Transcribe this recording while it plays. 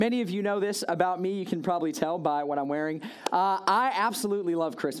Many of you know this about me. You can probably tell by what I'm wearing. I absolutely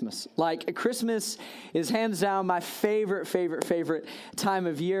love Christmas. Like, Christmas is hands down my favorite time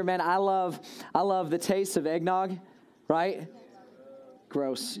of year. Man, I love the taste of eggnog, right?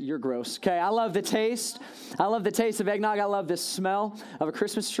 Gross. You're gross. Okay, I love the taste. I love the taste of eggnog. I love the smell of a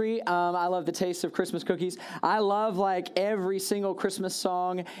Christmas tree. I love the taste of Christmas cookies. I love like every single Christmas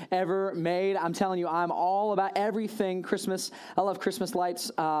song ever made. I'm telling you, I'm all about everything Christmas. I love Christmas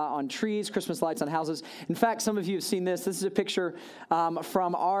lights on trees, Christmas lights on houses. In fact, some of you have seen this. This is a picture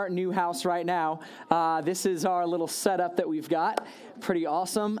from our new house right now. This is our little setup that we've got. Pretty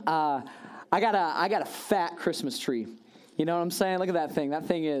awesome. I got a fat Christmas tree. You know what I'm saying? Look at that thing. That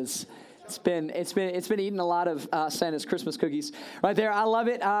thing is, it's been eating a lot of Santa's Christmas cookies right there. I love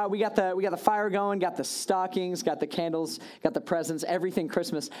it. We got the fire going, got the stockings, got the candles, got the presents, everything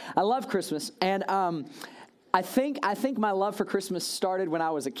Christmas. I love Christmas, and I think my love for Christmas started when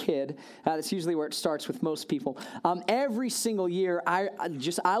I was a kid. That's usually where it starts with most people. Every single year, I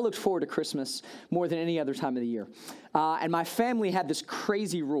looked forward to Christmas more than any other time of the year. And my family had this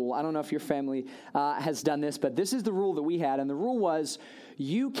crazy rule. I don't know if your family has done this, but this is the rule that we had. And the rule was,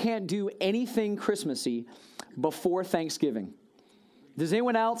 you can't do anything Christmassy before Thanksgiving. Does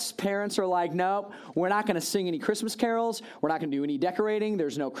anyone else, parents are like, nope, we're not going to sing any Christmas carols. We're not going to do any decorating.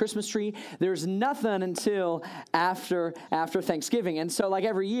 There's no Christmas tree. There's nothing until after Thanksgiving. And so like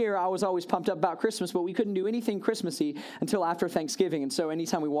every year, I was always pumped up about Christmas, but we couldn't do anything Christmassy until after Thanksgiving. And so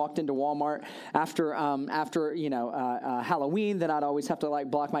anytime we walked into Walmart after Halloween, then I'd always have to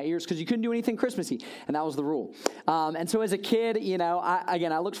like block my ears because you couldn't do anything Christmassy. And that was the rule. And so as a kid,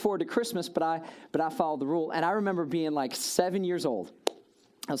 I looked forward to Christmas, but I followed the rule. And I remember being like 7 years old.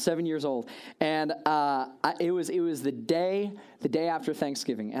 I was 7 years old, and it was the day after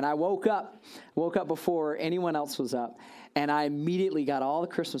Thanksgiving, and I woke up before anyone else was up, and I immediately got all the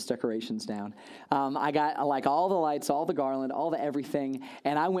Christmas decorations down. I got like all the lights, all the garland, all the everything,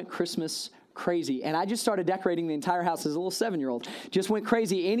 and I went Christmas crazy. And I just started decorating the entire house as a little 7-year-old. Just went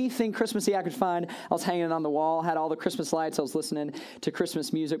crazy. Anything Christmassy I could find, I was hanging it on the wall, had all the Christmas lights. I was listening to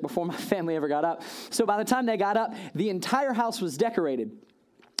Christmas music before my family ever got up. So by the time they got up, the entire house was decorated.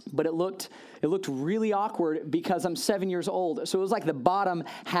 But it looked really awkward because I'm 7 years old. So it was like the bottom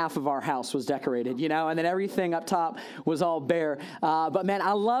half of our house was decorated, and then everything up top was all bare. But man,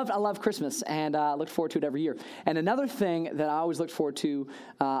 I love Christmas, and I looked forward to it every year. And another thing that I always looked forward to,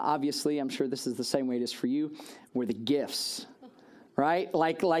 obviously, I'm sure this is the same way it is for you, were the gifts. Right?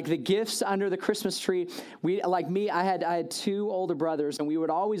 Like the gifts under the Christmas tree. I had two older brothers, and we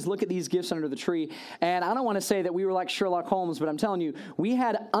would always look at these gifts under the tree. And I don't want to say that we were like Sherlock Holmes, but I'm telling you, we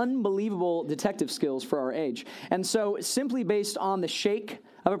had unbelievable detective skills for our age. And so simply based on the shake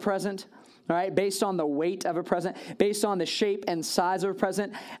of a present, all right, based on the weight of a present, based on the shape and size of a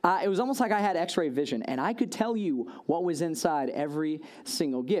present, it was almost like I had X-ray vision, and I could tell you what was inside every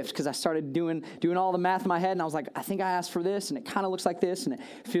single gift because I started doing all the math in my head, and I was like, I think I asked for this, and it kind of looks like this, and it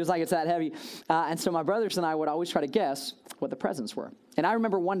feels like it's that heavy. And so my brothers and I would always try to guess what the presents were. And I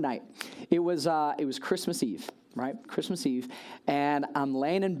remember one night, it was Christmas Eve, right? Christmas Eve, and I'm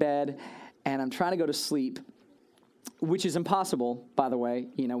laying in bed, and I'm trying to go to sleep. Which is impossible, by the way,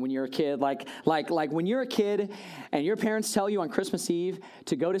 when you're a kid. Like when you're a kid and your parents tell you on Christmas Eve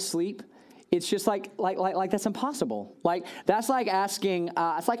to go to sleep, it's just like that's impossible. Like that's like asking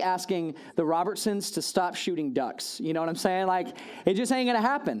the Robertsons to stop shooting ducks. You know what I'm saying? Like it just ain't gonna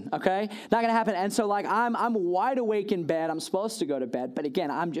happen. Okay, not gonna happen. And so like I'm wide awake in bed. I'm supposed to go to bed, but again,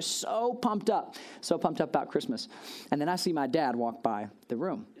 I'm just so pumped up about Christmas. And then I see my dad walk by the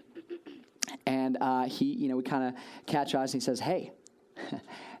room. And we kind of catch eyes, and he says, "Hey,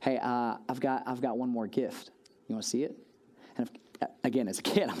 I've got one more gift. You want to see it?" And again, as a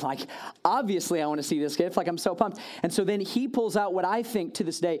kid, I'm like, obviously I want to see this gift. Like, I'm so pumped. And so then he pulls out what I think to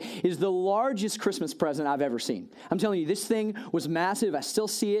this day is the largest Christmas present I've ever seen. I'm telling you, this thing was massive. I still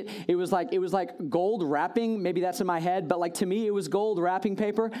see it. It was like gold wrapping. Maybe that's in my head, but like to me, it was gold wrapping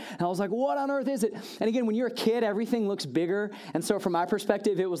paper. And I was like, what on earth is it? And again, when you're a kid, everything looks bigger. And so from my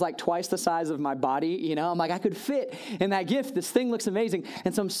perspective, it was like twice the size of my body. I'm like, I could fit in that gift. This thing looks amazing.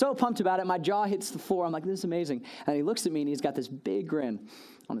 And so I'm so pumped about it. My jaw hits the floor. I'm like, this is amazing. And he looks at me, and he's got this big grin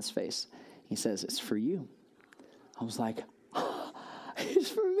on his face. He says, "It's for you." I was like, oh, it's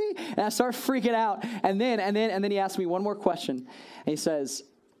for me. And I start freaking out. And then he asked me one more question. And he says,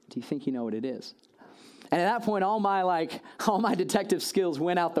 "Do you think you know what it is?" And at that point, all my detective skills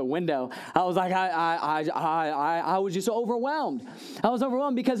went out the window. I was like, I was just overwhelmed. I was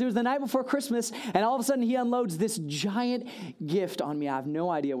overwhelmed because it was the night before Christmas, and all of a sudden he unloads this giant gift on me. I have no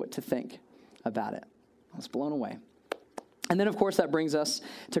idea what to think about it. I was blown away. And then, of course, that brings us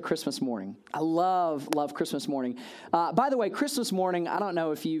to Christmas morning. I love Christmas morning. By the way, Christmas morning, I don't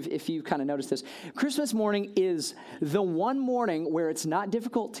know if you've kind of noticed this. Christmas morning is the one morning where it's not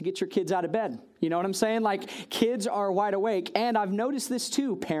difficult to get your kids out of bed. You know what I'm saying? Like, kids are wide awake. And I've noticed this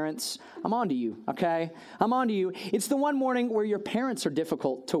too, parents. I'm on to you, okay? I'm on to you. It's the one morning where your parents are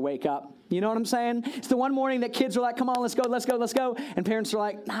difficult to wake up. You know what I'm saying? It's the one morning that kids are like, come on, let's go. And parents are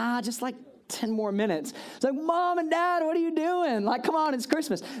like, nah, just like 10 more minutes. It's like, Mom and Dad, what are you doing? Like, come on, it's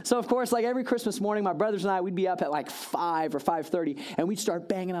Christmas. So, of course, like every Christmas morning, my brothers and I, we'd be up at like 5 or 5:30, and we'd start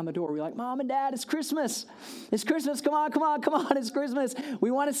banging on the door. We're like, Mom and Dad, it's Christmas. It's Christmas. Come on, it's Christmas. We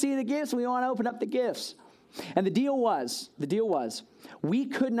want to see the gifts. We want to open up the gifts. And the deal was, we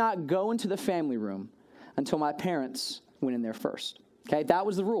could not go into the family room until my parents went in there first. Okay, that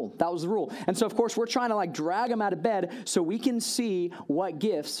was the rule. And so, of course, we're trying to like drag them out of bed so we can see what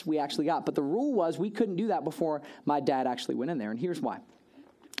gifts we actually got. But the rule was we couldn't do that before my dad actually went in there. And here's why.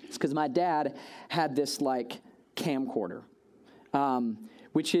 It's because my dad had this like camcorder,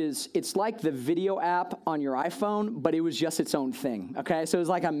 which is, it's like the video app on your iPhone, but it was just its own thing. Okay, so it was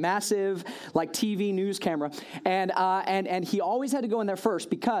like a massive like TV news camera. And he always had to go in there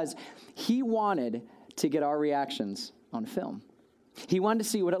first because he wanted to get our reactions on film. He wanted to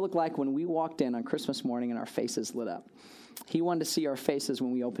see what it looked like when we walked in on Christmas morning and our faces lit up. He wanted to see our faces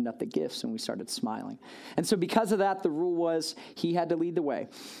when we opened up the gifts and we started smiling. And so because of that, the rule was he had to lead the way.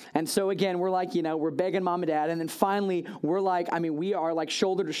 And so again, we're like, we're begging Mom and Dad. And then finally, we're like, we are like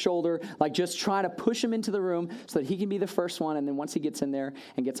shoulder to shoulder, like just trying to push him into the room so that he can be the first one. And then once he gets in there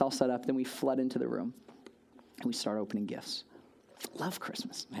and gets all set up, then we flood into the room and we start opening gifts. Love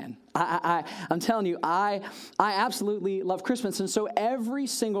Christmas, man. I'm telling you, I absolutely love Christmas. And so every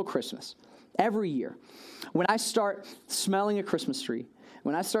single Christmas, every year, when I start smelling a Christmas tree,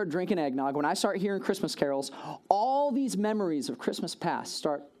 when I start drinking eggnog, when I start hearing Christmas carols, all these memories of Christmas past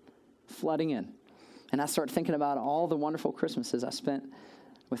start flooding in. And I start thinking about all the wonderful Christmases I spent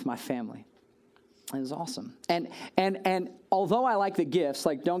with my family. It was awesome. And although I like the gifts,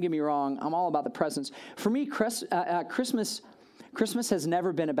 like don't get me wrong, I'm all about the presents. For me, Christmas has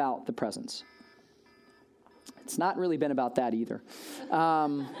never been about the presents. It's not really been about that either.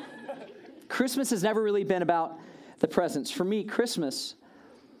 Christmas has never really been about the presents. For me, Christmas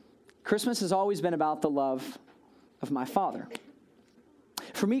has always been about the love of my Father.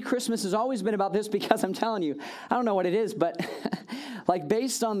 For me, Christmas has always been about this because I'm telling you, I don't know what it is, but like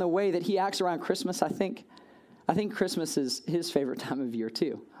based on the way that he acts around Christmas, I think Christmas is his favorite time of year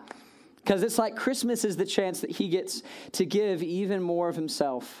too. Because it's like Christmas is the chance that he gets to give even more of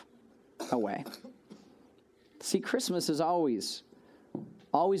himself away. See, Christmas has always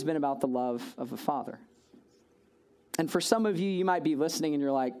been about the love of a father. And for some of you, you might be listening and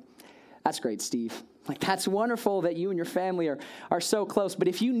you're like, that's great, Steve. Like, that's wonderful that you and your family are so close. But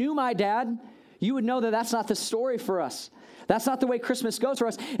if you knew my dad, you would know that that's not the story for us. That's not the way Christmas goes for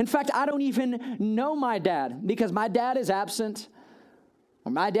us. In fact, I don't even know my dad because my dad is absent,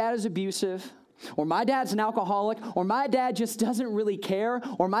 or my dad is abusive, or my dad's an alcoholic, or my dad just doesn't really care,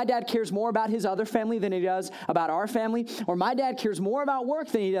 or my dad cares more about his other family than he does about our family, or my dad cares more about work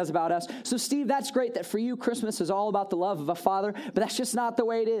than he does about us. So, Steve, that's great that for you, Christmas is all about the love of a father, but that's just not the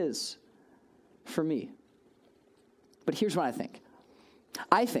way it is for me. But here's what I think.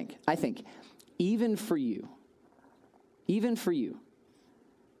 I think, even for you,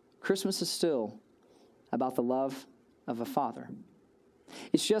 Christmas is still about the love of a father.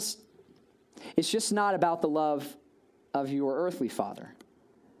 It's just not about the love of your earthly father.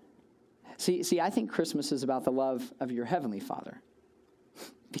 See, I think Christmas is about the love of your heavenly Father.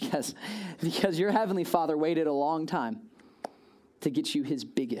 Because your heavenly Father waited a long time to get you his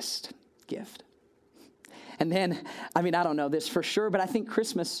biggest gift. And then, I don't know this for sure, but I think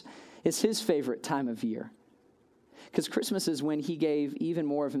Christmas is his favorite time of year. Because Christmas is when he gave even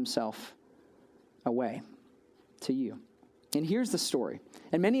more of himself away to you. And here's the story.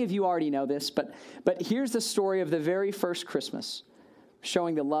 And many of you already know this, but here's the story of the very first Christmas,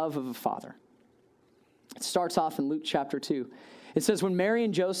 showing the love of a father. It starts off in Luke chapter 2. It says, when Mary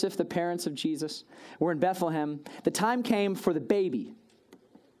and Joseph, the parents of Jesus, were in Bethlehem, the time came for the baby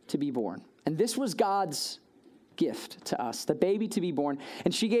to be born. And this was God's gift to us, the baby to be born.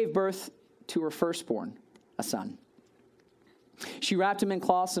 And she gave birth to her firstborn, a son. She wrapped him in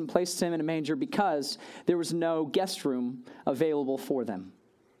cloths and placed him in a manger because there was no guest room available for them.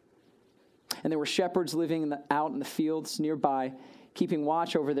 And there were shepherds living out in the fields nearby, keeping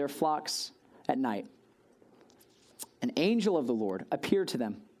watch over their flocks at night. An angel of the Lord appeared to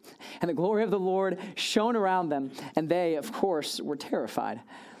them, and the glory of the Lord shone around them, and they, of course, were terrified.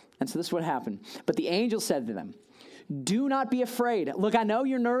 And so this is what happened. But the angel said to them, do not be afraid. Look, I know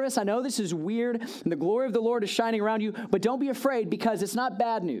you're nervous. I know this is weird, and the glory of the Lord is shining around you, but don't be afraid because it's not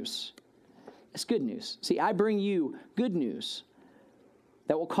bad news. It's good news. See, I bring you good news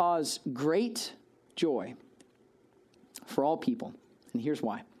that will cause great joy for all people. And here's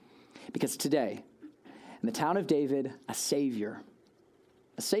why. Because today, in the town of David, a Savior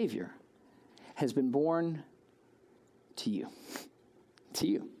has been born to you. To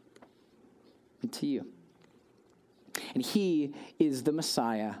you. And to you. And he is the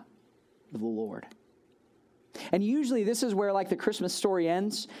Messiah of the Lord. And usually this is where like the Christmas story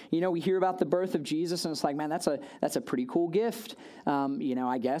ends. You know, we hear about the birth of Jesus and it's like, man, that's a pretty cool gift.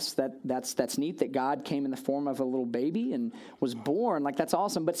 I guess that's neat that God came in the form of a little baby and was born. Like, that's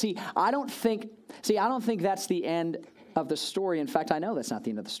awesome. But I don't think that's the end of the story. In fact, I know that's not the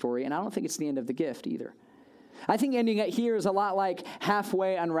end of the story, and I don't think it's the end of the gift either. I think ending it here is a lot like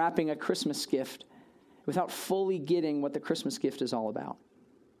halfway unwrapping a Christmas gift without fully getting what the Christmas gift is all about.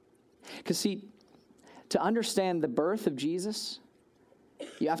 Because see, to understand the birth of Jesus,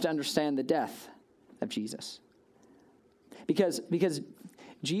 you have to understand the death of Jesus. Because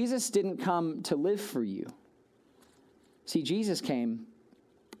Jesus didn't come to live for you. See, Jesus came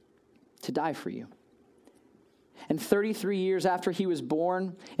to die for you. And 33 years after he was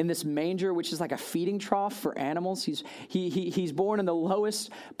born in this manger, which is like a feeding trough for animals, he's born in the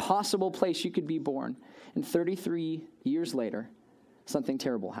lowest possible place you could be born. And 33 years later, something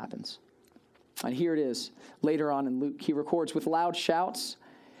terrible happens. And here it is. Later on in Luke, he records, with loud shouts,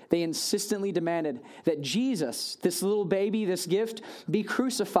 they insistently demanded that Jesus, this little baby, this gift, be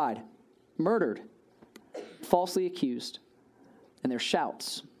crucified, murdered, falsely accused. And their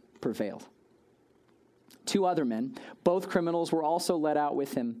shouts prevailed. 2 other men, both criminals, were also led out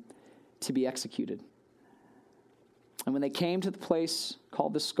with him to be executed. And when they came to the place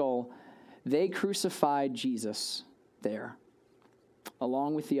called the Skull, they crucified Jesus there,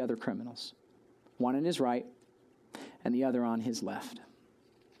 along with the other criminals, one on his right and the other on his left.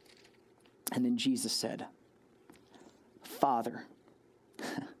 And then Jesus said, Father,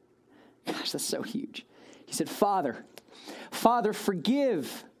 gosh, that's so huge. He said, Father,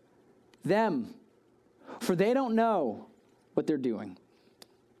 forgive them, for they don't know what they're doing.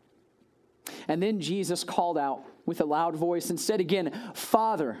 And then Jesus called out with a loud voice and said again,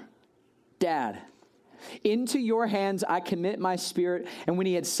 Father, Dad, into your hands I commit my spirit. And when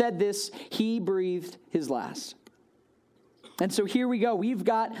he had said this, he breathed his last. And so here we go. We've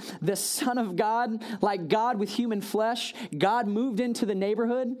got the Son of God, like God with human flesh. God moved into the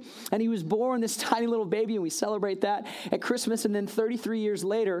neighborhood, and he was born, this tiny little baby, and we celebrate that at Christmas. And then 33 years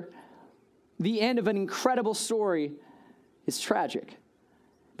later, the end of an incredible story is tragic.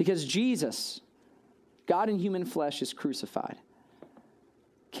 Because Jesus, God in human flesh, is crucified,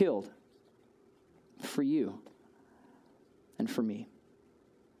 killed for you and for me.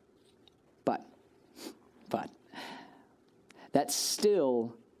 But that's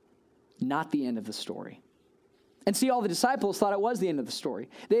still not the end of the story. And see, all the disciples thought it was the end of the story.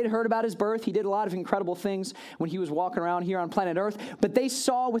 They had heard about his birth. He did a lot of incredible things when he was walking around here on planet Earth, but they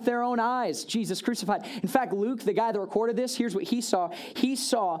saw with their own eyes Jesus crucified. In fact, Luke, the guy that recorded this, here's what he saw. He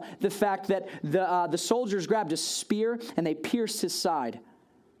saw the fact that the soldiers grabbed a spear and they pierced his side.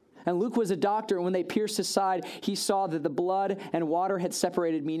 And Luke was a doctor, and when they pierced his side, he saw that the blood and water had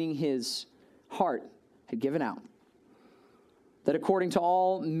separated, meaning his heart had given out. That according to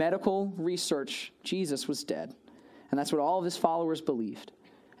all medical research, Jesus was dead. And that's what all of his followers believed.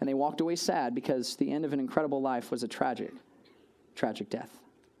 And they walked away sad because the end of an incredible life was a tragic death.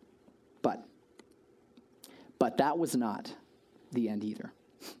 But that was not the end either.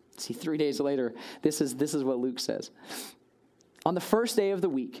 See, 3 days later, this is what Luke says. On the first day of the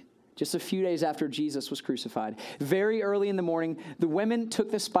week, just a few days after Jesus was crucified, very early in the morning, the women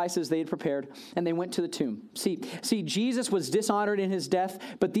took the spices they had prepared and they went to the tomb. See, Jesus was dishonored in his death,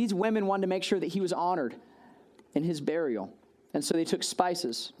 but these women wanted to make sure that he was honored in his burial. And so they took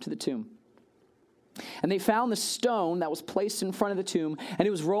spices to the tomb. And they found the stone that was placed in front of the tomb, and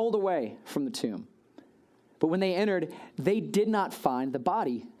it was rolled away from the tomb. But when they entered, they did not find the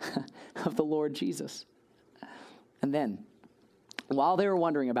body of the Lord Jesus. And then, while they were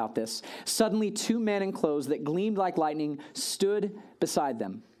wondering about this, suddenly 2 men in clothes that gleamed like lightning stood beside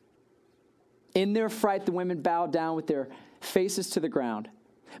them. In their fright, the women bowed down with their faces to the ground.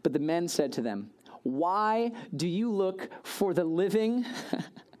 But the men said to them, "Why do you look for the living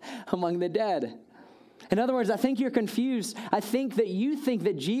among the dead?" In other words, I think you're confused. I think that you think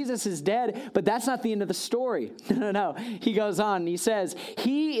that Jesus is dead, but that's not the end of the story. No. He goes on and he says,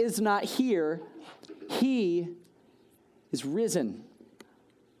 "He is not here. He is risen.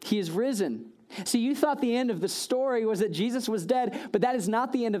 He is risen. See, you thought the end of the story was that Jesus was dead, but that is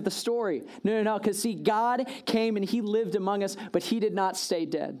not the end of the story. No, because see, God came and he lived among us, but he did not stay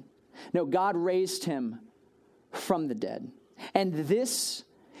dead. No, God raised him from the dead. And this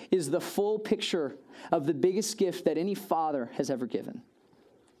is the full picture of the biggest gift that any father has ever given.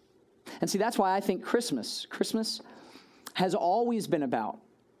 And see, that's why I think Christmas has always been about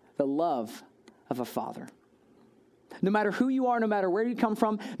the love of a father. No matter who you are, no matter where you come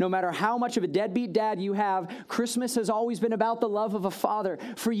from, no matter how much of a deadbeat dad you have, Christmas has always been about the love of a father.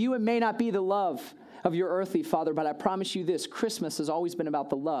 For you, it may not be the love of your earthly father, but I promise you this, Christmas has always been about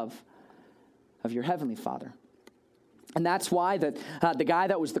the love of your heavenly Father. And that's why the guy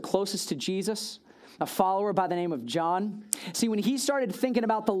that was the closest to Jesus, a follower by the name of John, see, when he started thinking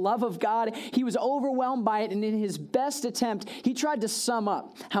about the love of God, he was overwhelmed by it, and in his best attempt, he tried to sum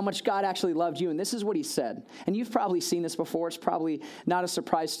up how much God actually loved you, and this is what he said. And you've probably seen this before. It's probably not a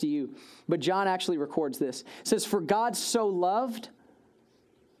surprise to you, but John actually records this. It says, "For God so loved,"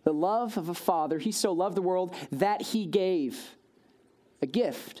 the love of a father, he so loved the world that he gave a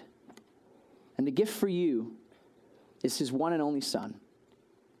gift. And the gift for you is his one and only Son,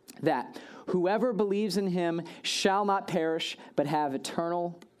 that whoever believes in him shall not perish, but have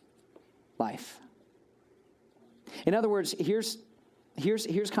eternal life. In other words, here's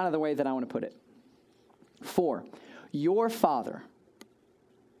kind of the way that I want to put it. For your Father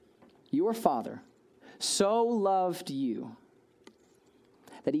so loved you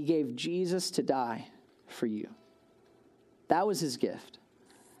that he gave Jesus to die for you. That was his gift.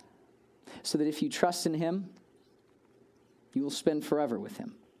 So that if you trust in him, you will spend forever with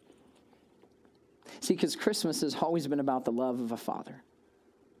him. See, because Christmas has always been about the love of a father.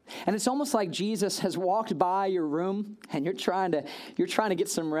 And it's almost like Jesus has walked by your room and you're trying to get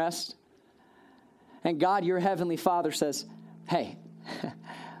some rest. And God, your heavenly Father, says, "Hey,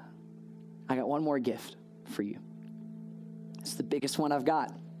 I got one more gift for you. It's the biggest one I've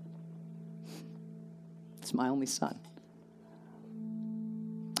got. It's my only Son.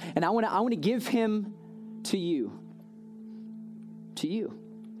 And I want to give him to you. To you.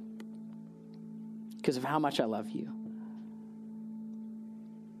 Because of how much I love you."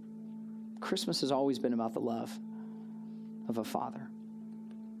 Christmas has always been about the love of a father.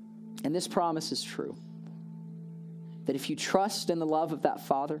 And this promise is true. That if you trust in the love of that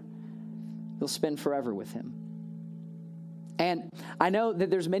father, you'll spend forever with him. And I know that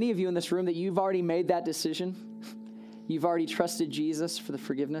there's many of you in this room that you've already made that decision. You've already trusted Jesus for the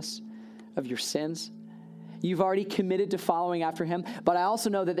forgiveness of your sins. You've already committed to following after him. But I also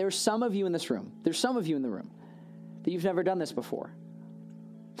know that there's some of you in this room. There's some of you in the room that you've never done this before.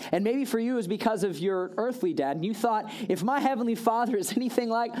 And maybe for you it was because of your earthly dad. And you thought, if my heavenly Father is anything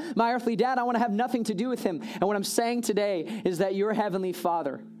like my earthly dad, I want to have nothing to do with him. And what I'm saying today is that your heavenly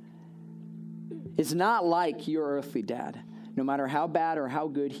Father is not like your earthly dad. No matter how bad or how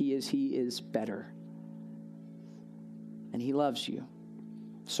good he is better. And he loves you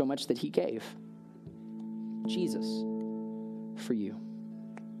so much that he gave Jesus for you.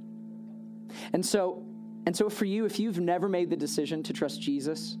 And so for you, if you've never made the decision to trust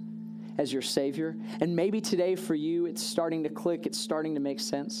Jesus as your Savior, and maybe today for you it's starting to click, it's starting to make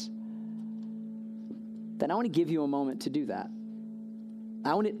sense, then I want to give you a moment to do that.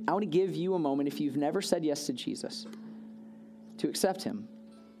 I want to give you a moment, if you've never said yes to Jesus, to accept him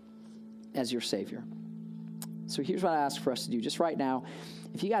as your Savior. So here's what I ask for us to do just right now.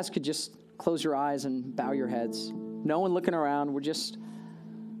 If you guys could just close your eyes and bow your heads. No one looking around. We're just...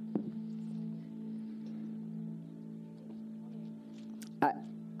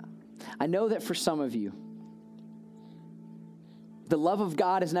 I know that for some of you, the love of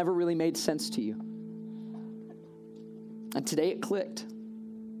God has never really made sense to you. And today it clicked.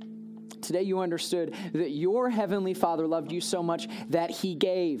 Today you understood that your heavenly Father loved you so much that he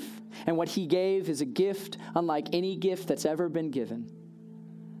gave. And what he gave is a gift unlike any gift that's ever been given.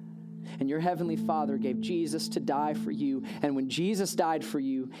 And your heavenly Father gave Jesus to die for you. And when Jesus died for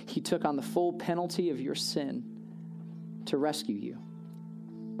you, he took on the full penalty of your sin to rescue you.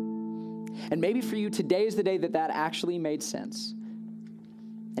 And maybe for you, today is the day that actually made sense.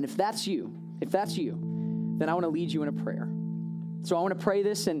 And if that's you, then I want to lead you in a prayer. So I want to pray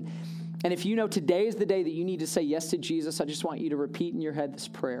this, and if you know today is the day that you need to say yes to Jesus, I just want you to repeat in your head this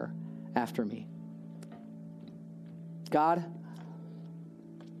prayer after me. God,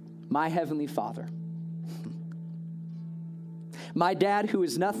 my heavenly Father, my dad who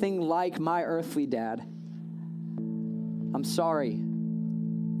is nothing like my earthly dad, I'm sorry.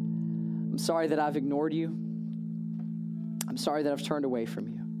 I'm sorry that I've ignored you. I'm sorry that I've turned away from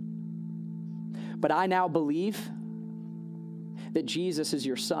you. But I now believe that Jesus is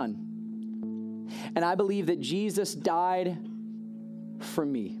your Son, And I believe that Jesus died for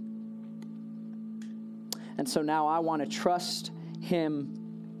me. And so now I want to trust him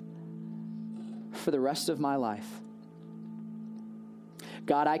for the rest of my life.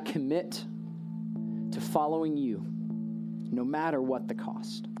 God, I commit to following you no matter what the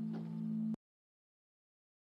cost.